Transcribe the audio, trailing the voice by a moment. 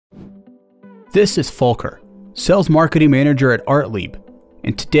This is Volker, Sales Marketing Manager at Ortlieb,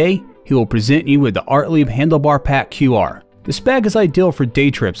 and today he will present you with the Ortlieb Handlebar Pack QR. This bag is ideal for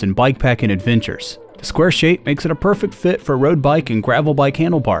day trips and bikepacking adventures. The square shape makes it a perfect fit for road bike and gravel bike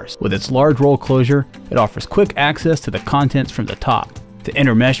handlebars. With its large roll closure, it offers quick access to the contents from the top. The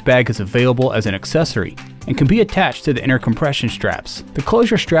inner mesh bag is available as an accessory and can be attached to the inner compression straps. The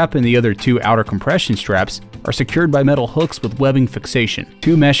closure strap and the other two outer compression straps are secured by metal hooks with webbing fixation.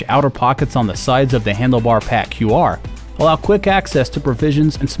 Two mesh outer pockets on the sides of the Handlebar Pack QR allow quick access to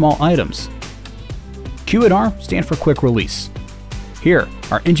provisions and small items. Q and R stand for quick release. Here,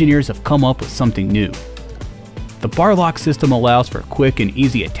 our engineers have come up with something new. The bar lock system allows for quick and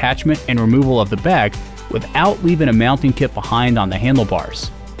easy attachment and removal of the bag without leaving a mounting kit behind on the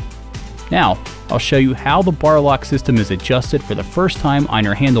handlebars. Now, I'll show you how the bar lock system is adjusted for the first time on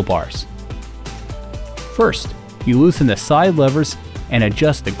your handlebars. First, you loosen the side levers and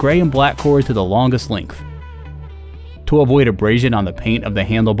adjust the gray and black cord to the longest length. To avoid abrasion on the paint of the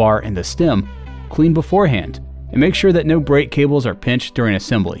handlebar and the stem, clean beforehand and make sure that no brake cables are pinched during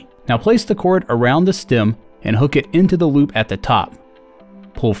assembly. Now place the cord around the stem and hook it into the loop at the top.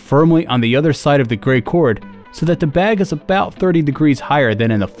 Pull firmly on the other side of the gray cord so that the bag is about 30 degrees higher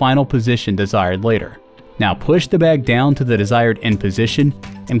than in the final position desired later. Now push the bag down to the desired end position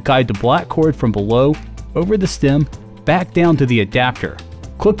and guide the black cord from below over the stem back down to the adapter.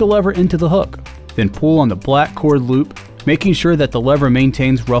 Click the lever into the hook, then pull on the black cord loop, making sure that the lever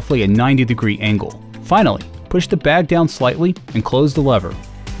maintains roughly a 90-degree angle. Finally, push the bag down slightly and close the lever.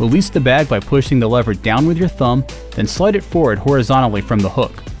 Release the bag by pushing the lever down with your thumb, then slide it forward horizontally from the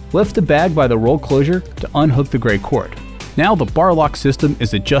hook. Lift the bag by the roll closure to unhook the gray cord. Now the bar lock system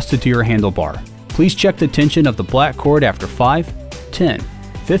is adjusted to your handlebar. Please check the tension of the black cord after 5, 10,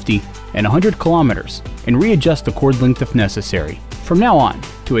 50, and 100 kilometers and readjust the cord length if necessary. From now on,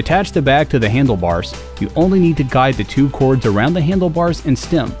 to attach the bag to the handlebars, you only need to guide the two cords around the handlebars and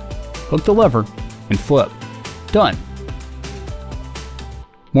stem, hook the lever, and flip. Done!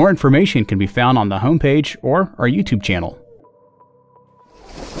 More information can be found on the homepage or our YouTube channel.